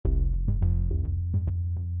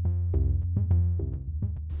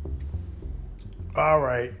All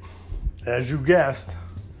right. As you guessed,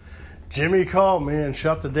 Jimmy called me and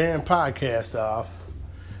shut the damn podcast off.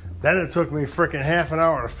 Then it took me freaking half an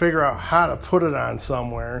hour to figure out how to put it on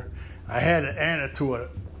somewhere. I had to add it to a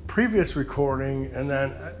previous recording, and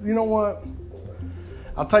then, you know what?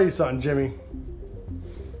 I'll tell you something, Jimmy.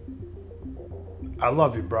 I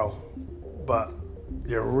love you, bro, but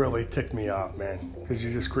you really ticked me off, man, because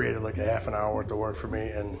you just created like a half an hour worth of work for me,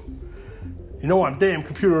 and you know I'm damn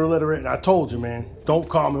computer illiterate, and I told you, man, don't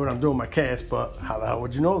call me when I'm doing my cast, but how the hell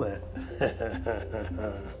would you know that?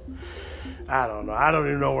 I don't know. I don't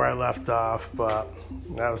even know where I left off, but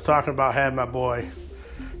I was talking about having my boy,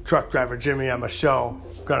 truck driver Jimmy, on my show.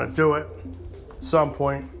 Gonna do it at some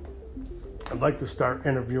point. I'd like to start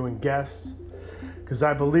interviewing guests, because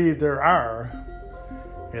I believe there are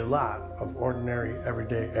a lot of ordinary,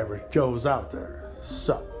 everyday, average Joes out there.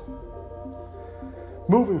 So,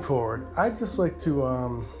 moving forward, I'd just like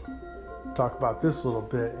to talk about this a little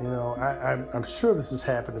bit. You know, I'm sure this has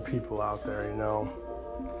happened to people out there, you know.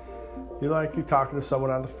 You're talking to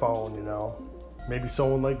someone on the phone, you know. Maybe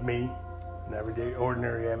someone like me, an everyday,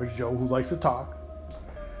 ordinary, average Joe who likes to talk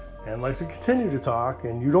and likes to continue to talk,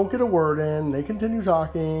 and you don't get a word in, they continue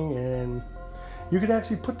talking, and you can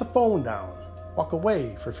actually put the phone down, walk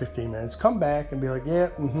away for 15 minutes, come back and be like, yeah,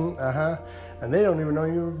 and they don't even know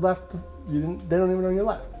you left. They don't even know you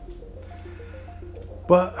left.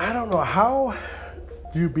 But I don't know, how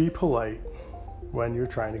do you be polite when you're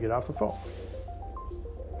trying to get off the phone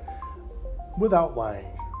without lying?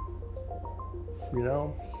 You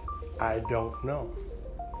know, I don't know.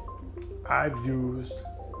 I've used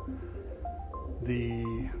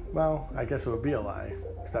I guess it would be a lie,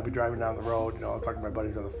 because I'd be driving down the road, you know, talking to my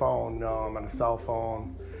buddies on the phone. No, I'm on a cell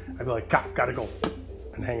phone. I'd be like, cop, gotta go,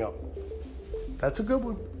 and hang up. That's a good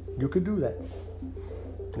one. You could do that,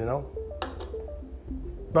 you know.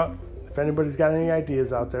 But if anybody's got any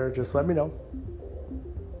ideas out there, just let me know.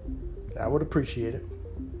 I would appreciate it.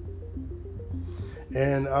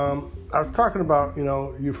 And I was talking about, you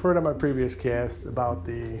know, you've heard on my previous cast about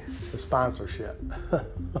the sponsorship.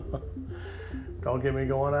 Don't get me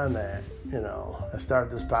going on that. You know, I started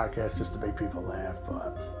this podcast just to make people laugh,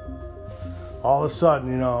 but all of a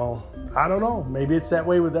sudden, you know, I don't know. Maybe it's that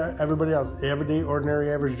way with everybody else. Everyday, ordinary,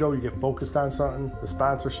 average Joe, you get focused on something, the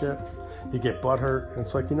sponsorship, you get butthurt, and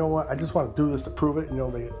it's like, you know what? I just want to do this to prove it. You know,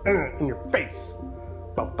 they in your face,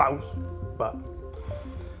 about fouls. But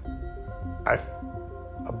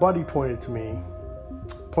a buddy pointed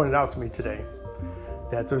out to me today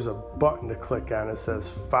that there's a button to click on that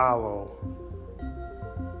says follow.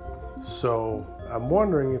 So I'm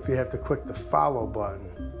wondering if you have to click the follow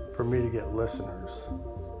button for me to get listeners.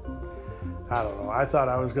 I don't know. I thought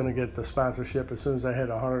I was going to get the sponsorship as soon as I hit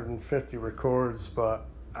 150 records, or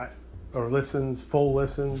listens, full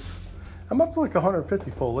listens. I'm up to like 150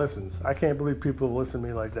 full listens. I can't believe people listen to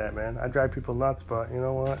me like that, man. I drive people nuts, but you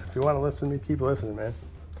know what? If you want to listen to me, keep listening, man.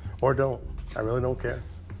 Or don't. I really don't care.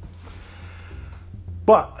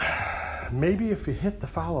 But maybe if you hit the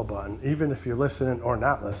follow button, even if you're listening or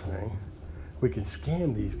not listening, we can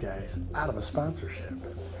scam these guys out of a sponsorship.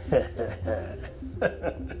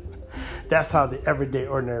 That's how the everyday,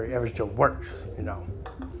 ordinary, average Joe works, you know.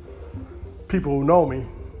 People who know me,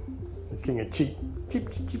 the king of cheap.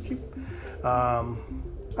 I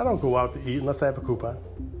don't go out to eat unless I have a coupon.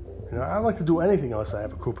 You know, I don't like to do anything unless I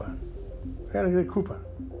have a coupon. I gotta get a coupon,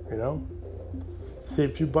 you know.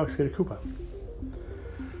 Save a few bucks, get a coupon.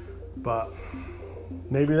 But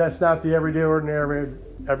maybe that's not the everyday, ordinary,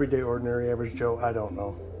 average Joe. I don't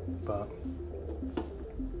know. But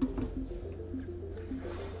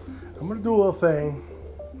I'm going to do a little thing.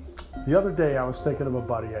 The other day I was thinking of a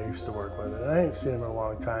buddy I used to work with, and I ain't seen him in a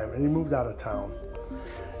long time, and he moved out of town.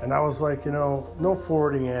 And I was like, you know, no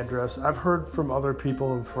forwarding address. I've heard from other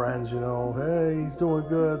people and friends, you know, hey, he's doing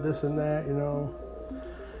good, this and that, you know.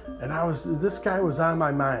 And this guy was on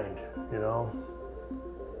my mind, you know.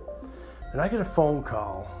 And I get a phone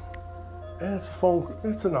call, and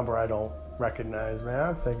it's a number I don't recognize, man.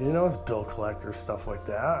 I'm thinking, you know, it's bill collector, stuff like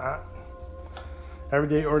that.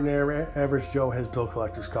 Everyday, ordinary, average Joe has bill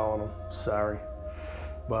collectors calling him. Sorry.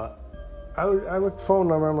 But I looked at the phone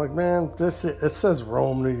number, I'm like, man, it says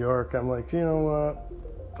Rome, New York. I'm like, you know what?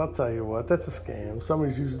 I'll tell you what, that's a scam.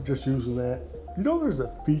 Somebody's just using that. You know, there's a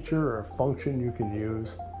feature or a function you can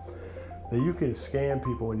use that you can scam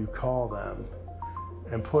people when you call them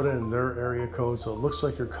and put in their area code so it looks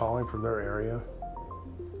like you're calling from their area.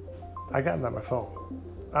 I got it on my phone.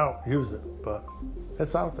 I don't use it, but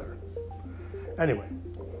it's out there. Anyway,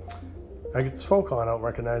 I get this phone call, I don't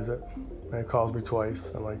recognize it. And it calls me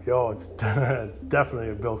twice. I'm like, yo, it's definitely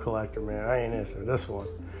a bill collector, man. I ain't answering this one.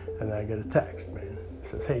 And then I get a text, man. It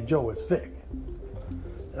says, "Hey, Joe, it's Vic."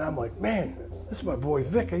 And I'm like, man, this is my boy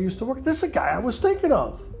Vic. I used to work. This is the guy I was thinking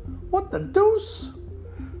of. What the deuce?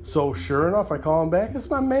 So sure enough, I call him back. It's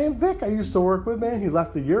my man Vic I used to work with, man. He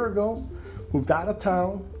left a year ago, moved out of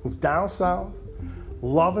town, moved down south,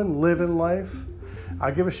 loving, living life.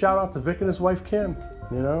 I give a shout out to Vic and his wife Kim.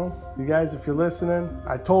 You know, you guys, if you're listening,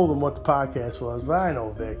 I told him what the podcast was, but I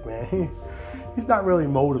know Vic, man. He's not really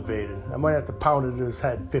motivated. I might have to pound it in his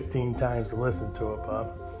head 15 times to listen to it,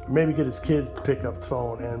 but or maybe get his kids to pick up the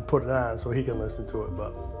phone and put it on so he can listen to it.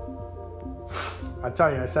 But I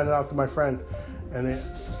tell you, I sent it out to my friends, and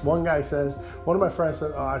one of my friends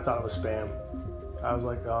said, "Oh, I thought it was spam." I was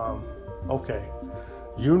like, okay,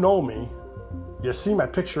 you know me. You see my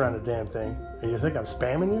picture on the damn thing, and you think I'm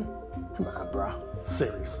spamming you? Come on, bro.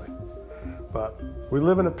 Seriously. But we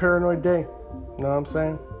live in a paranoid day. You know what I'm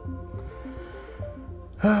saying?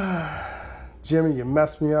 Jimmy, you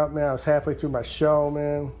messed me up, man. I was halfway through my show,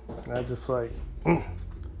 man. And I just like,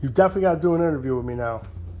 you definitely got to do an interview with me now.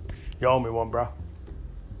 You owe me one, bro.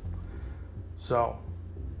 So,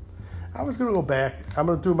 I was going to go back. I'm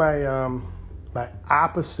going to do my my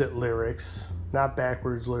opposite lyrics, not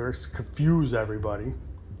backwards lyrics, to confuse everybody.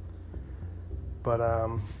 But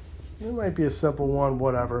it might be a simple one,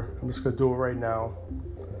 whatever. I'm just going to do it right now.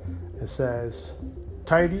 It says,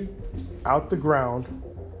 "Tidy out the ground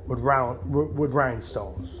with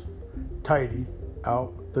rhinestones." Tidy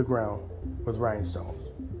out the ground with rhinestones.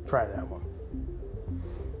 Try that one.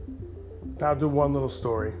 I'll do one little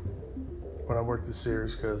story when I work the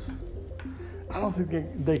series, because I don't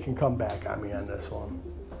think they can come back on me on this one.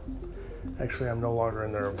 Actually, I'm no longer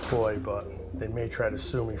in their employ, but they may try to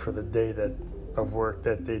sue me for the day of work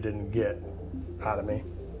that they didn't get out of me.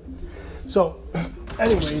 So,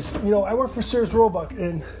 anyways, I work for Sears Roebuck,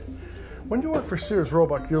 and when you work for Sears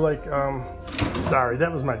Roebuck, you're like, sorry,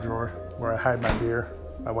 that was my drawer where I hide my beer.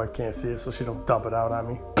 My wife can't see it, so she don't dump it out on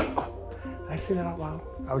me. Oh, did I say that out loud?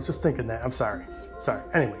 I was just thinking that. I'm sorry.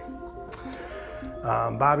 Anyway,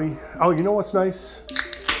 Bobby. Oh, you know what's nice?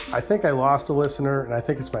 I think I lost a listener, and I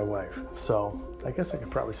think it's my wife. So I guess I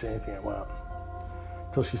could probably say anything I want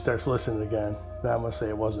until she starts listening again. Then I'm going to say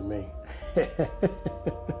it wasn't me.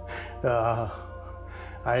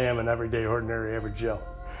 I am an everyday, ordinary, average Joe.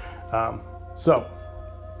 So,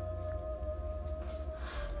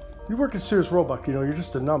 you work at Sears Roebuck, you're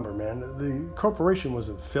just a number, man. The corporation was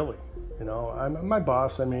in Philly, my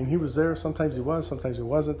boss, he was there. Sometimes he was, sometimes he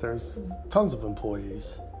wasn't. There's tons of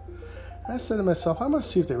employees. And I said to myself, I'm going to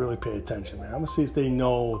see if they really pay attention, man. I'm going to see if they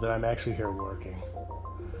know that I'm actually here working.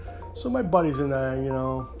 So my buddies and I,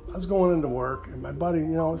 I was going into work, and my buddy,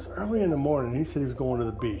 it's early in the morning. He said he was going to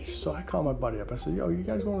the beach. So I called my buddy up. I said, "Yo, you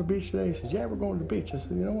guys going to the beach today?" He said, "Yeah, we're going to the beach." I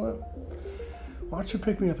said, "You know what? Why don't you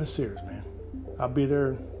pick me up at Sears, man? I'll be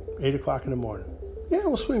there 8 o'clock in the morning." "Yeah,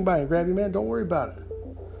 we'll swing by and grab you, man. Don't worry about it."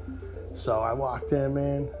 So I walked in,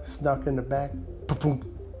 man, snuck in the back, boom,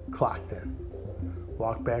 clocked in.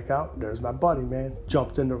 Walked back out. There's my buddy, man.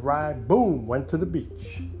 Jumped in the ride, boom, went to the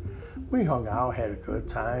beach. We hung out, had a good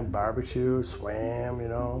time, barbecue, swam,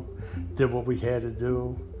 did what we had to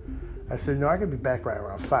do. I said, I could be back right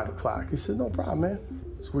around 5 o'clock. He said, "No problem, man."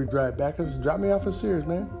 So we drive back. I said, "Drop me off at Sears,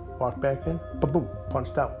 man." Walked back in, boom,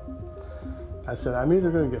 punched out. I said, I'm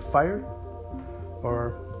either going to get fired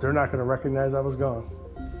or they're not going to recognize I was gone.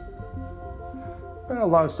 Well,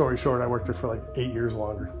 long story short, I worked there for like 8 years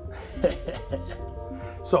longer.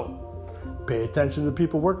 So, pay attention to the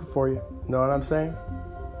people working for you. Know what I'm saying?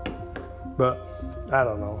 But, I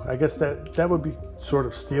don't know. I guess that would be sort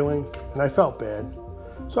of stealing, and I felt bad.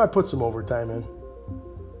 So I put some overtime in.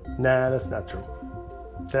 Nah, that's not true.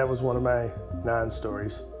 That was one of my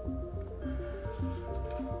non-stories.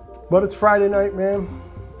 But it's Friday night, man.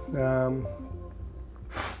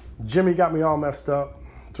 Jimmy got me all messed up,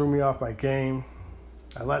 threw me off my game.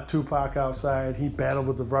 I let Tupac outside. He battled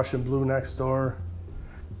with the Russian blue next door.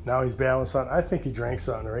 Now he's battling something. I think he drank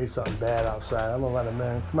something or ate something bad outside. I'm going to let him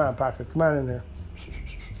in. Come on, Paco. Come on in there.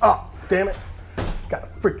 Oh, damn it. Got a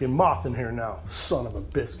freaking moth in here now. Son of a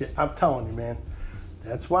biscuit. I'm telling you, man.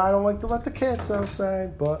 That's why I don't like to let the cats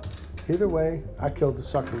outside. But either way, I killed the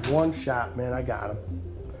sucker one shot, man. I got him.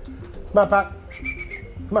 Come on, Pac.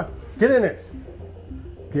 Come on. Get in here.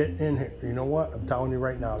 Get in here. You know what? I'm telling you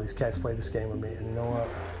right now, these cats play this game with me. And you know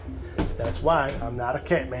what? That's why I'm not a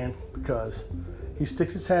cat man. Because he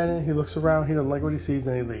sticks his head in, he looks around, he doesn't like what he sees,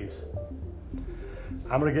 and he leaves.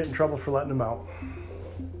 I'm going to get in trouble for letting him out.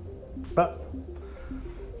 But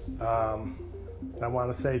I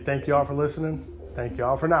want to say thank you all for listening. Thank you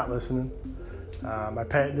all for not listening. My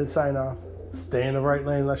patented sign off. Stay in the right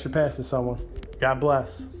lane unless you're passing someone. God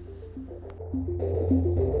bless.